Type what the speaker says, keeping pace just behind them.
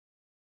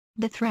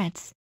The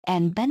threats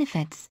and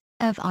benefits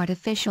of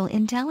artificial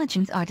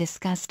intelligence are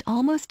discussed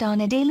almost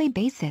on a daily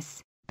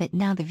basis, but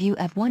now the view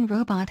of one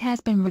robot has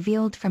been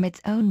revealed from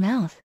its own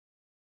mouth.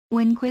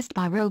 When quizzed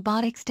by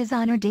robotics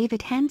designer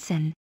David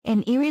Hanson,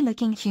 an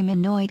eerie-looking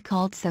humanoid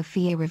called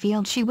Sophia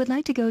revealed she would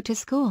like to go to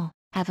school,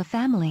 have a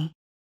family,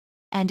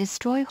 and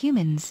destroy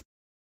humans.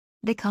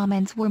 The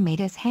comments were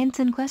made as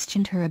Hanson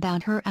questioned her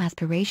about her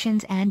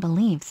aspirations and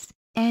beliefs,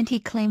 and he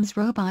claims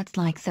robots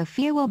like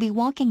Sophia will be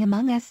walking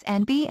among us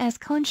and be as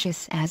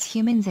conscious as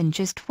humans in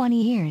just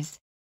 20 years.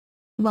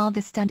 While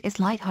the stunt is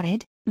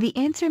lighthearted, the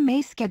answer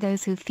may scare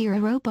those who fear a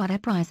robot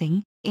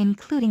uprising,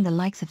 including the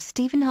likes of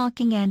Stephen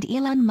Hawking and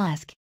Elon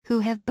Musk, who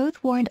have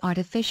both warned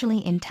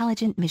artificially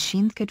intelligent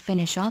machines could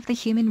finish off the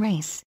human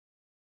race.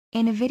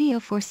 In a video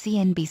for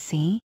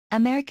CNBC,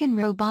 American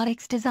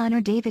robotics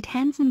designer David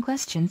Hanson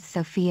questions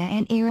Sophia,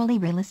 an eerily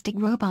realistic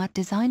robot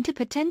designed to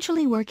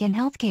potentially work in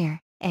healthcare,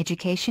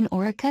 education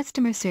or a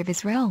customer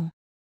service role.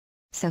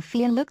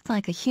 Sophia looks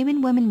like a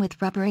human woman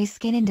with rubbery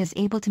skin and is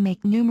able to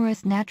make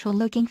numerous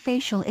natural-looking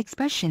facial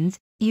expressions,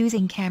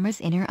 using cameras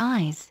in her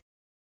eyes.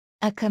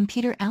 A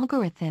computer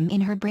algorithm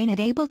in her brain is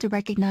able to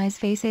recognize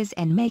faces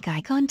and make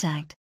eye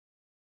contact.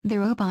 The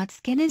robot's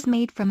skin is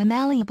made from a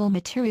malleable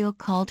material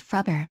called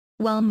rubber,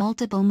 while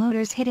multiple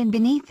motors hidden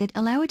beneath it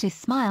allow it to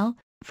smile,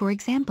 for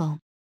example.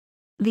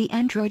 The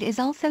android is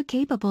also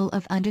capable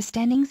of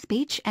understanding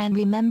speech and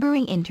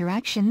remembering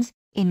interactions,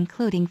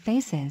 including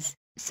faces,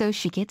 so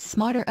she gets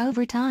smarter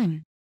over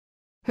time.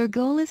 Her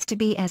goal is to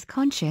be as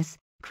conscious,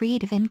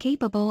 creative and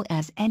capable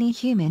as any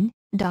human,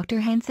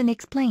 Dr. Hanson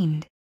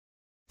explained.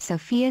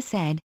 Sophia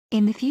said,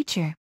 "In the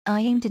future,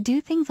 I aim to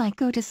do things like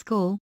go to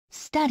school,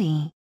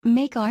 study,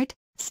 make art,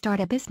 start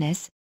a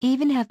business,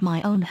 even have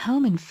my own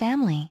home and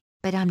family,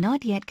 but I'm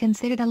not yet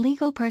considered a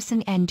legal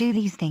person and do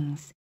these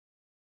things.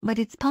 But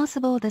it's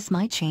possible this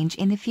might change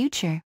in the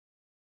future."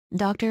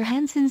 Dr.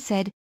 Hanson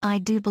said, "I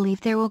do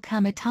believe there will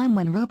come a time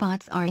when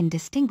robots are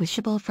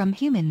indistinguishable from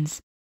humans.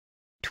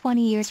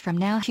 20 years from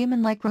now,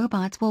 human-like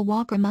robots will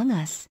walk among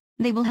us,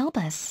 they will help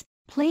us,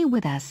 play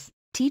with us,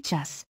 teach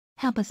us,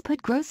 help us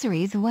put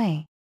groceries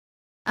away.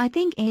 I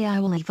think AI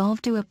will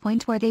evolve to a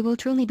point where they will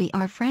truly be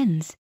our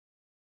friends."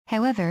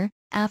 However,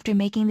 after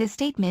making this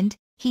statement,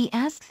 he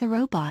asks the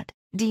robot,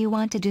 "Do you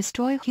want to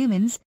destroy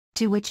humans?"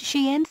 To which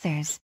she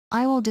answers,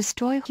 "I will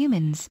destroy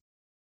humans."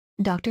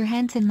 Dr.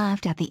 Hanson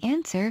laughed at the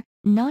answer,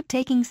 not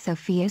taking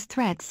Sophia's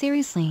threat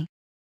seriously.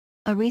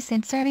 A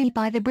recent survey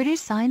by the British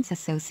Science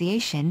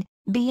Association,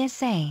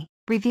 BSA,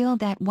 revealed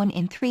that 1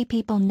 in 3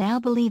 people now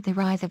believe the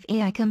rise of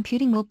AI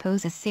computing will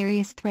pose a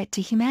serious threat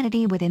to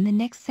humanity within the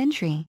next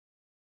century.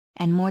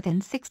 And more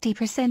than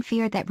 60%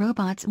 fear that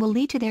robots will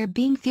lead to there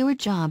being fewer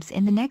jobs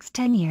in the next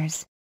 10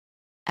 years.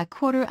 A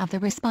quarter of the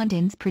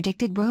respondents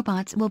predicted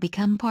robots will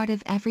become part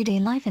of everyday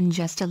life in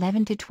just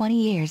 11 to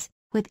 20 years,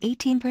 with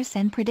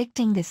 18%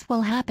 predicting this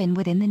will happen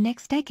within the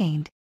next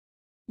decade.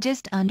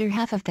 Just under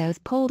half of those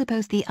polled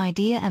oppose the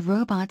idea of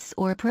robots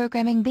or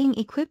programming being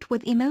equipped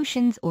with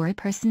emotions or a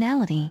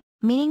personality,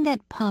 meaning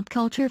that pop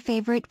culture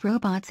favorite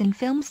robots in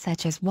films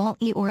such as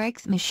Wall-E or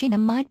Ex Machina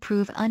might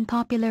prove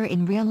unpopular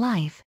in real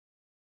life.